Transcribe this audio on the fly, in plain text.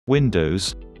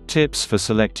Windows. Tips for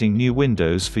selecting new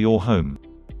windows for your home.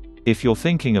 If you're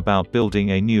thinking about building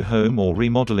a new home or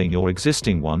remodeling your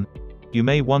existing one, you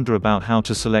may wonder about how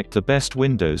to select the best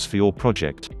windows for your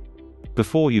project.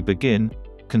 Before you begin,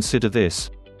 consider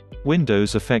this.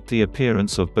 Windows affect the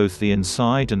appearance of both the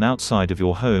inside and outside of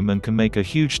your home and can make a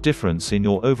huge difference in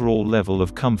your overall level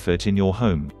of comfort in your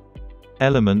home.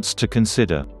 Elements to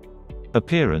consider.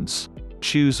 Appearance.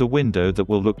 Choose a window that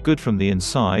will look good from the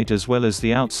inside as well as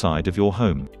the outside of your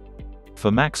home.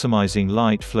 For maximizing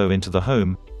light flow into the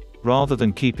home, rather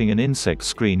than keeping an insect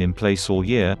screen in place all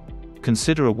year,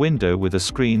 consider a window with a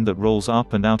screen that rolls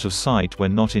up and out of sight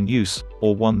when not in use,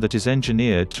 or one that is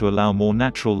engineered to allow more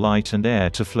natural light and air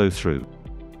to flow through.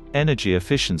 Energy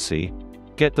efficiency.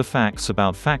 Get the facts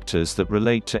about factors that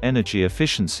relate to energy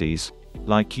efficiencies,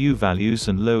 like U values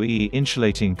and low E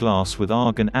insulating glass with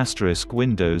argon asterisk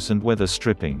windows and weather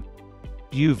stripping.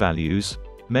 U values.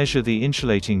 Measure the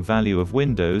insulating value of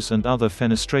windows and other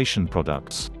fenestration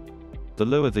products. The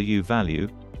lower the U value,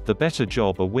 the better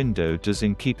job a window does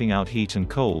in keeping out heat and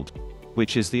cold,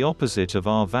 which is the opposite of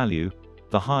R value.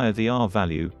 The higher the R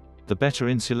value, the better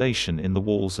insulation in the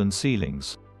walls and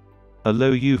ceilings. A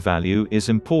low U value is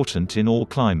important in all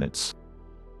climates.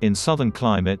 In southern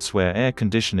climates where air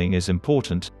conditioning is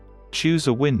important, choose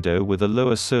a window with a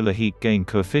lower solar heat gain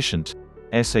coefficient,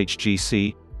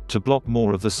 SHGC, to block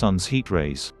more of the sun's heat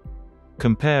rays.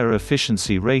 Compare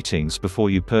efficiency ratings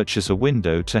before you purchase a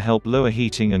window to help lower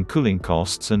heating and cooling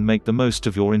costs and make the most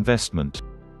of your investment.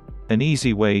 An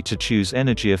easy way to choose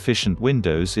energy-efficient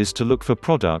windows is to look for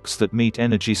products that meet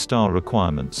Energy Star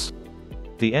requirements.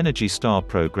 The Energy Star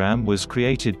program was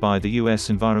created by the U.S.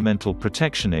 Environmental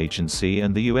Protection Agency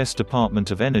and the U.S.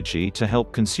 Department of Energy to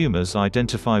help consumers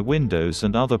identify windows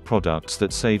and other products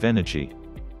that save energy.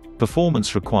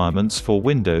 Performance requirements for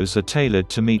windows are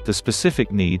tailored to meet the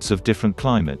specific needs of different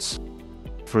climates.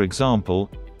 For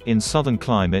example, in southern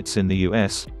climates in the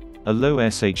U.S., a low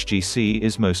SHGC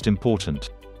is most important.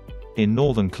 In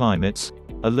northern climates,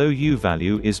 a low U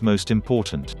value is most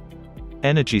important.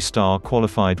 Energy Star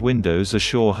qualified windows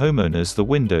assure homeowners the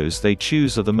windows they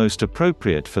choose are the most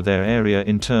appropriate for their area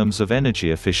in terms of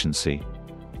energy efficiency.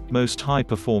 Most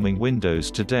high-performing windows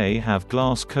today have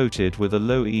glass coated with a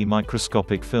low E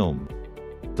microscopic film.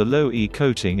 The low E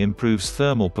coating improves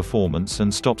thermal performance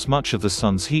and stops much of the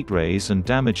sun's heat rays and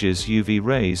damages UV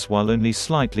rays while only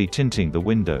slightly tinting the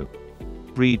window.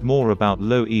 Read more about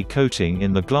low E coating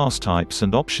in the glass types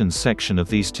and options section of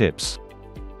these tips.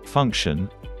 Function.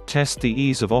 Test the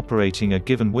ease of operating a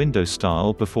given window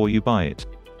style before you buy it.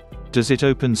 Does it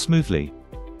open smoothly?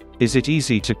 Is it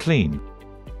easy to clean?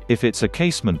 If it's a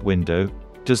casement window,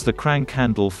 does the crank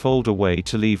handle fold away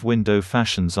to leave window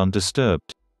fashions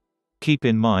undisturbed? Keep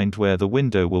in mind where the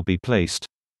window will be placed.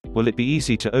 Will it be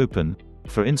easy to open,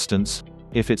 for instance,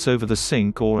 if it's over the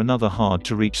sink or another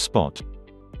hard-to-reach spot?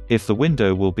 If the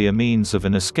window will be a means of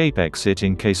an escape exit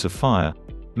in case of fire,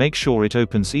 make sure it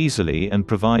opens easily and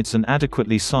provides an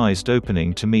adequately sized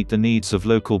opening to meet the needs of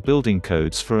local building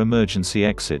codes for emergency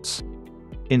exits.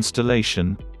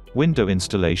 Installation. Window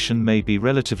installation may be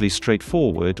relatively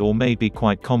straightforward or may be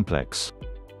quite complex.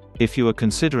 If you are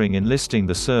considering enlisting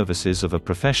the services of a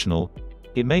professional,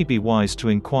 it may be wise to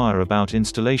inquire about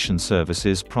installation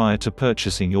services prior to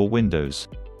purchasing your windows.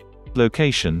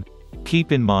 Location.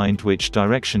 Keep in mind which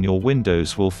direction your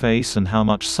windows will face and how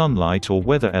much sunlight or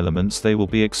weather elements they will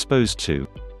be exposed to.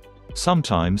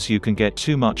 Sometimes you can get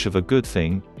too much of a good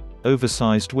thing.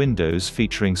 Oversized windows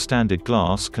featuring standard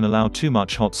glass can allow too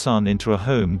much hot sun into a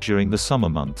home during the summer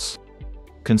months.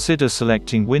 Consider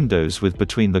selecting windows with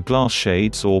between the glass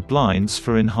shades or blinds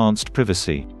for enhanced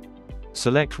privacy.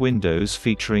 Select windows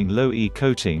featuring low E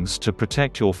coatings to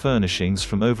protect your furnishings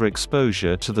from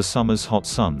overexposure to the summer's hot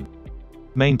sun.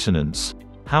 Maintenance.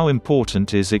 How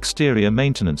important is exterior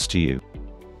maintenance to you?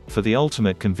 For the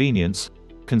ultimate convenience,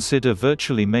 consider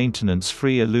virtually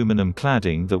maintenance-free aluminum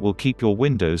cladding that will keep your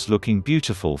windows looking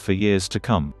beautiful for years to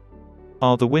come.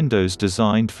 Are the windows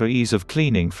designed for ease of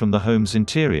cleaning from the home's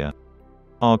interior?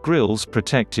 Are grills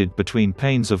protected between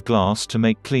panes of glass to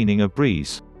make cleaning a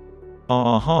breeze? Are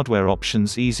our hardware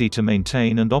options easy to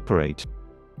maintain and operate?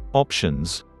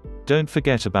 Options. Don't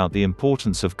forget about the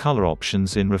importance of color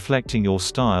options in reflecting your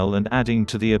style and adding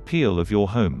to the appeal of your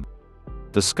home.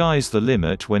 The sky's the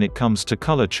limit when it comes to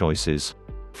color choices,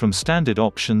 from standard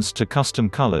options to custom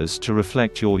colors to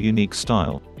reflect your unique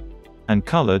style. And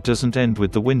color doesn't end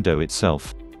with the window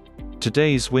itself.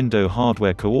 Today's window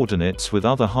hardware coordinates with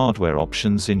other hardware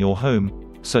options in your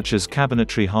home, such as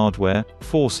cabinetry hardware,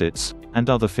 faucets, and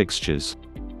other fixtures.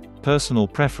 Personal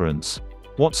preference.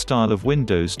 What style of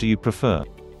windows do you prefer?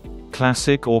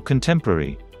 Classic or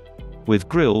contemporary? with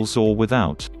grills or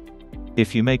without.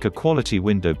 If you make a quality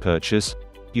window purchase,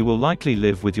 you will likely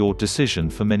live with your decision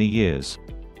for many years.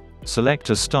 Select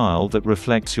a style that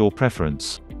reflects your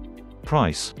preference.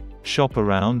 Price. Shop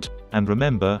around, and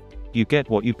remember, you get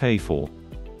what you pay for.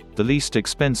 The least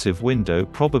expensive window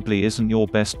probably isn't your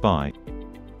best buy.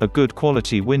 A good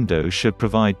quality window should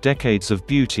provide decades of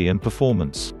beauty and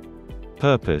performance.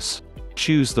 Purpose.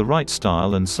 Choose the right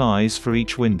style and size for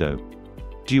each window.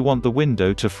 Do you want the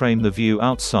window to frame the view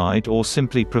outside or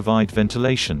simply provide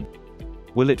ventilation?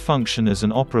 Will it function as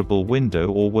an operable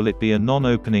window or will it be a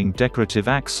non-opening decorative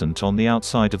accent on the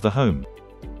outside of the home?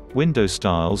 Window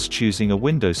styles. Choosing a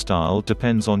window style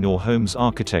depends on your home's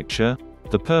architecture,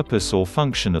 the purpose or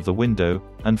function of the window,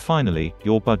 and finally,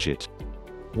 your budget.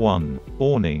 1.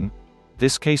 Awning.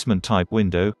 This casement-type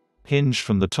window, hinged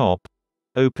from the top,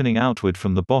 opening outward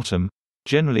from the bottom,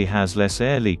 generally has less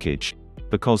air leakage,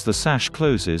 because the sash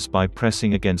closes by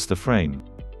pressing against the frame.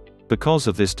 Because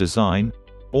of this design,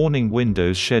 awning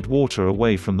windows shed water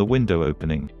away from the window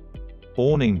opening.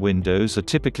 Awning windows are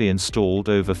typically installed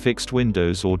over fixed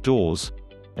windows or doors,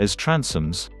 as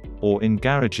transoms, or in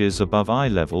garages above eye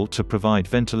level to provide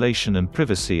ventilation and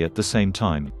privacy at the same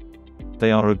time.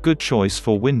 They are a good choice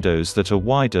for windows that are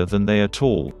wider than they are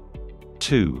tall.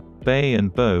 2. Bay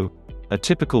and bow. A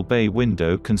typical bay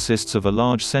window consists of a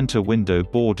large center window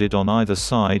boarded on either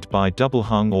side by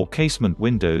double-hung or casement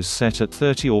windows set at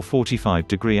 30 or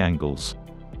 45-degree angles.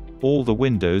 All the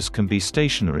windows can be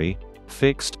stationary,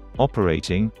 fixed,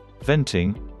 operating,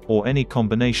 venting, or any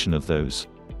combination of those.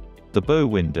 The bow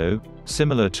window,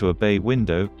 similar to a bay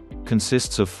window,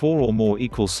 consists of 4 or more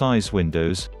equal-size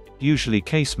windows, usually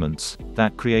casements,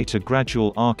 that create a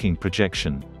gradual arcing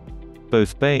projection.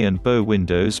 Both bay and bow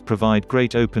windows provide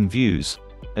great open views,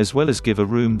 as well as give a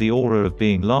room the aura of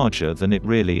being larger than it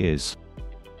really is.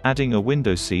 Adding a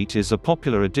window seat is a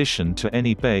popular addition to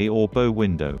any bay or bow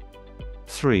window.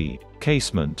 3.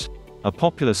 Casement. A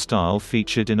popular style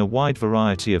featured in a wide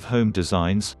variety of home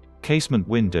designs, casement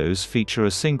windows feature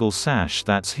a single sash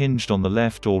that's hinged on the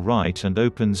left or right and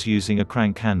opens using a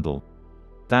crank handle.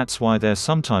 That's why they're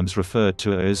sometimes referred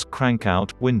to as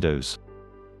crank-out windows.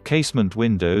 Casement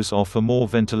windows offer more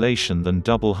ventilation than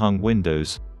double-hung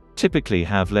windows, typically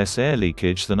have less air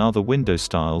leakage than other window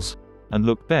styles, and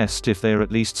look best if they are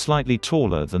at least slightly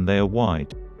taller than they are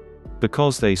wide.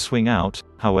 Because they swing out,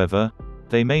 however,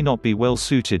 they may not be well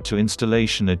suited to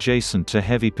installation adjacent to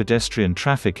heavy pedestrian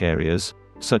traffic areas,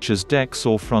 such as decks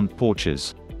or front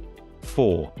porches.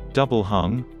 4.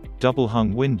 Double-hung.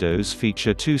 Double-hung windows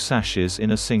feature 2 sashes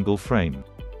in a single frame.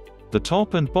 The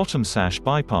top and bottom sash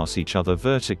bypass each other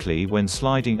vertically when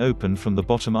sliding open from the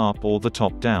bottom up or the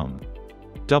top down.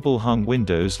 Double-hung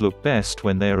windows look best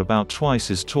when they are about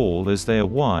twice as tall as they are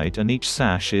wide and each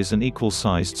sash is an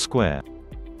equal-sized square.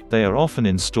 They are often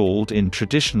installed in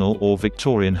traditional or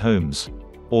Victorian homes,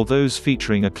 or those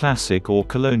featuring a classic or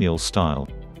colonial style.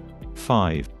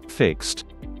 5. Fixed.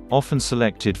 Often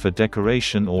selected for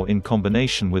decoration or in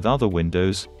combination with other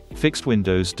windows, fixed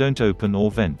windows don't open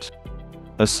or vent.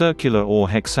 A circular or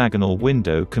hexagonal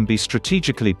window can be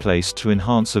strategically placed to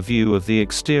enhance a view of the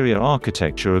exterior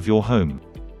architecture of your home.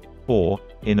 Or,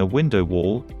 in a window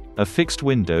wall, a fixed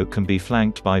window can be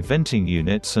flanked by venting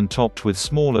units and topped with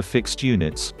smaller fixed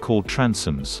units, called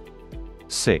transoms.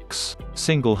 6.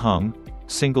 Single-hung.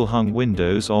 Single-hung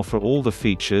windows offer all the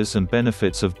features and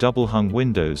benefits of double-hung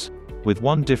windows, with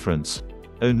one difference: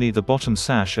 only the bottom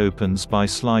sash opens by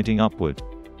sliding upward.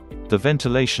 The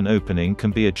ventilation opening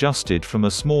can be adjusted from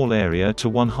a small area to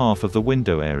 1/2 of the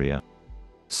window area.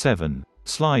 7.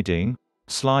 Sliding.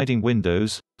 Sliding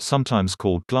windows, sometimes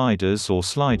called gliders or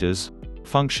sliders,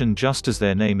 function just as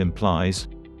their name implies,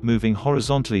 moving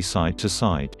horizontally side to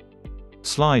side.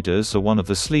 Sliders are one of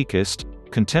the sleekest,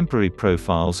 contemporary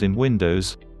profiles in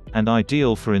windows, and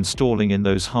ideal for installing in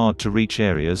those hard-to-reach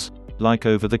areas, like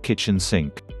over the kitchen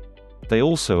sink. They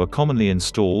also are commonly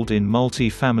installed in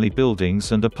multi-family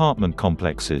buildings and apartment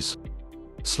complexes.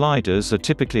 Sliders are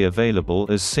typically available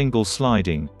as single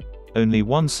sliding, only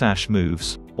one sash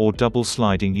moves, or double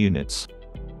sliding units.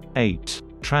 8.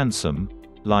 Transom.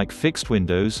 Like fixed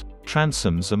windows,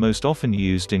 transoms are most often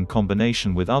used in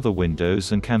combination with other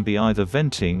windows and can be either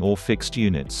venting or fixed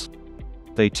units.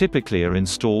 They typically are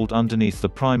installed underneath the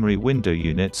primary window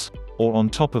units, or on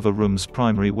top of a room's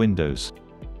primary windows.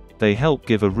 They help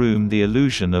give a room the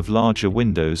illusion of larger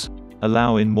windows,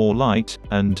 allow in more light,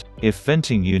 and, if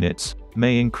venting units,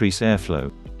 may increase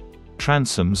airflow.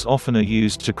 Transoms often are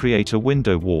used to create a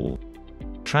window wall.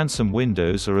 Transom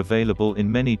windows are available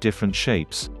in many different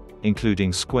shapes,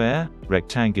 including square,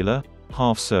 rectangular,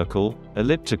 half circle,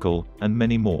 elliptical, and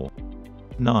many more.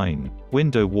 9.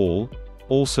 Window wall.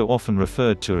 Also often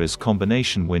referred to as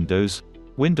combination windows,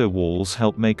 window walls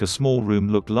help make a small room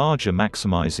look larger,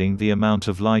 maximizing the amount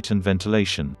of light and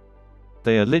ventilation.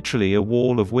 They are literally a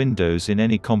wall of windows in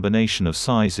any combination of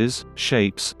sizes,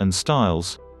 shapes, and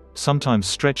styles, sometimes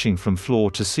stretching from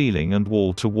floor to ceiling and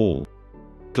wall to wall.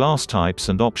 Glass types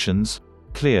and options.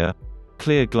 Clear.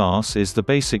 Clear glass is the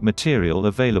basic material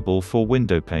available for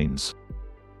window panes.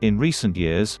 In recent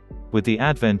years, with the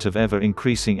advent of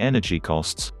ever-increasing energy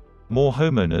costs, more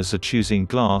homeowners are choosing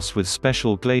glass with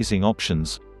special glazing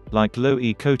options, like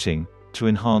low-E coating, to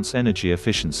enhance energy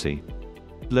efficiency.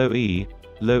 Low-E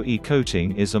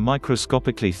coating is a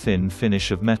microscopically thin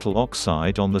finish of metal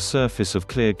oxide on the surface of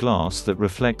clear glass that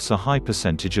reflects a high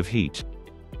percentage of heat.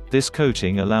 This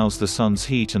coating allows the sun's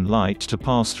heat and light to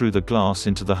pass through the glass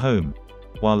into the home,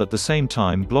 while at the same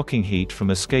time blocking heat from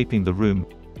escaping the room,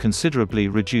 considerably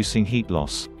reducing heat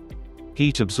loss.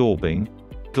 Heat absorbing.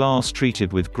 Glass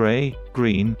treated with gray,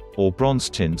 green, or bronze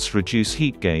tints reduce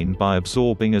heat gain by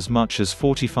absorbing as much as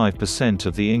 45%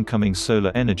 of the incoming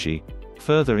solar energy,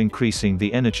 further increasing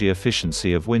the energy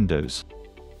efficiency of windows.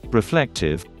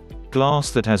 Reflective.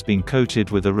 Glass that has been coated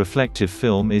with a reflective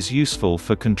film is useful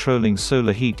for controlling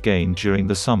solar heat gain during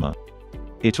the summer.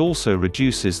 It also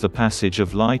reduces the passage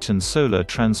of light and solar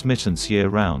transmittance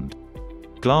year-round.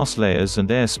 Glass layers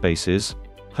and air spaces.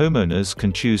 Homeowners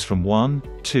can choose from 1,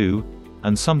 2,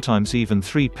 and sometimes even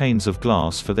 3 panes of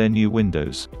glass for their new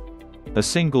windows. A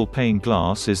single pane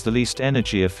glass is the least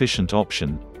energy efficient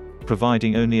option,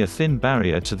 providing only a thin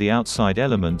barrier to the outside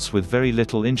elements with very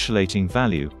little insulating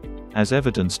value, as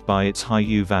evidenced by its high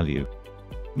U value.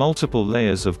 Multiple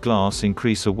layers of glass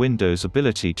increase a window's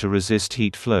ability to resist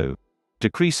heat flow,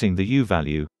 decreasing the U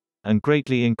value, and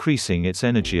greatly increasing its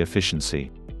energy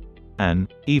efficiency. An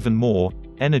even more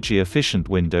energy-efficient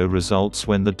window results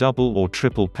when the double or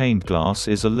triple paned glass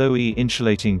is a low-E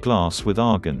insulating glass with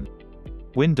argon.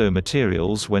 Window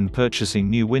materials. When purchasing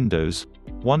new windows,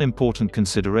 one important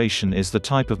consideration is the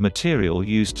type of material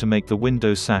used to make the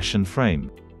window sash and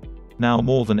frame. Now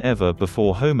more than ever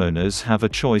before, homeowners have a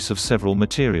choice of several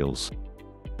materials.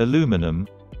 Aluminum.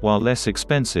 While less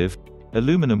expensive,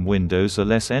 aluminum windows are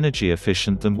less energy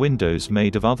efficient than windows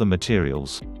made of other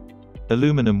materials.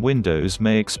 Aluminum windows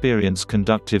may experience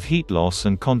conductive heat loss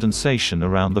and condensation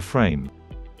around the frame.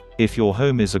 If your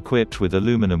home is equipped with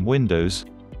aluminum windows,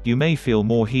 you may feel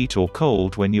more heat or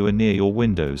cold when you are near your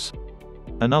windows.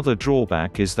 Another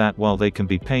drawback is that while they can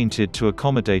be painted to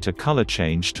accommodate a color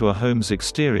change to a home's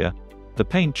exterior, the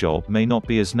paint job may not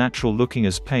be as natural looking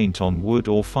as paint on wood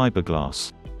or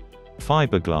fiberglass.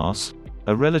 Fiberglass,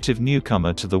 a relative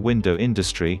newcomer to the window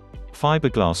industry,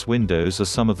 fiberglass windows are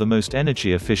some of the most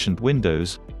energy-efficient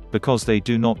windows, because they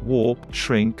do not warp,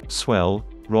 shrink, swell,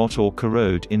 rot or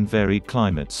corrode in varied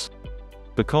climates.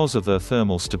 Because of their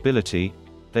thermal stability,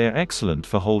 they are excellent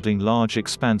for holding large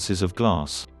expanses of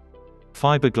glass.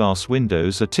 Fiberglass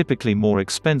windows are typically more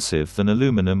expensive than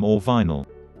aluminum or vinyl.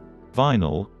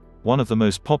 Vinyl, one of the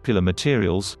most popular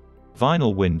materials,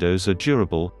 vinyl windows are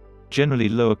durable, generally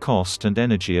lower cost and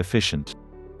energy efficient.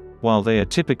 While they are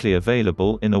typically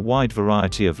available in a wide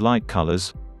variety of light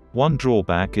colors, one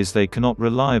drawback is they cannot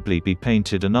reliably be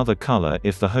painted another color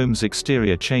if the home's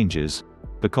exterior changes,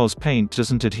 because paint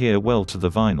doesn't adhere well to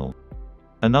the vinyl.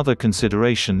 Another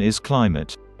consideration is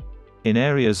climate. In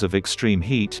areas of extreme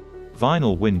heat,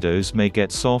 vinyl windows may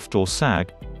get soft or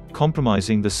sag,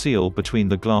 compromising the seal between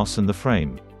the glass and the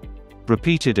frame.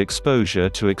 Repeated exposure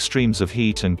to extremes of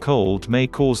heat and cold may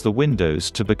cause the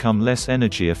windows to become less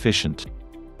energy efficient.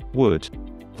 Wood.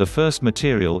 The first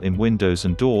material in windows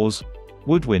and doors,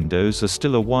 wood windows are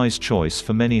still a wise choice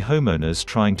for many homeowners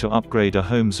trying to upgrade a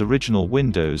home's original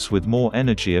windows with more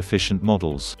energy-efficient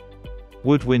models.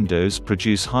 Wood windows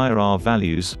produce higher R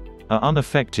values, are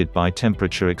unaffected by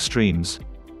temperature extremes,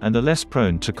 and are less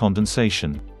prone to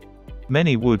condensation.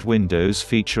 Many wood windows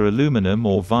feature aluminum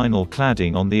or vinyl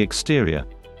cladding on the exterior,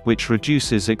 which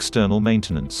reduces external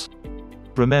maintenance.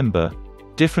 Remember,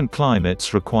 different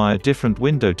climates require different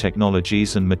window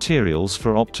technologies and materials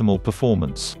for optimal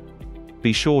performance.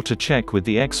 Be sure to check with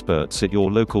the experts at your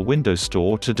local window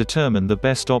store to determine the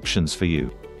best options for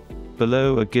you.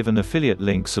 Below are given affiliate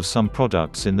links of some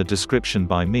products in the description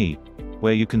by me,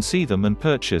 where you can see them and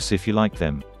purchase if you like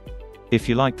them. If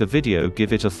you like the video,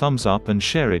 give it a thumbs up and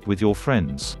share it with your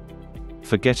friends.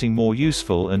 For getting more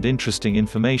useful and interesting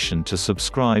information, to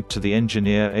subscribe to the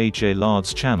engineer AJ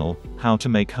Lard's channel, How to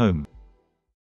Make Home.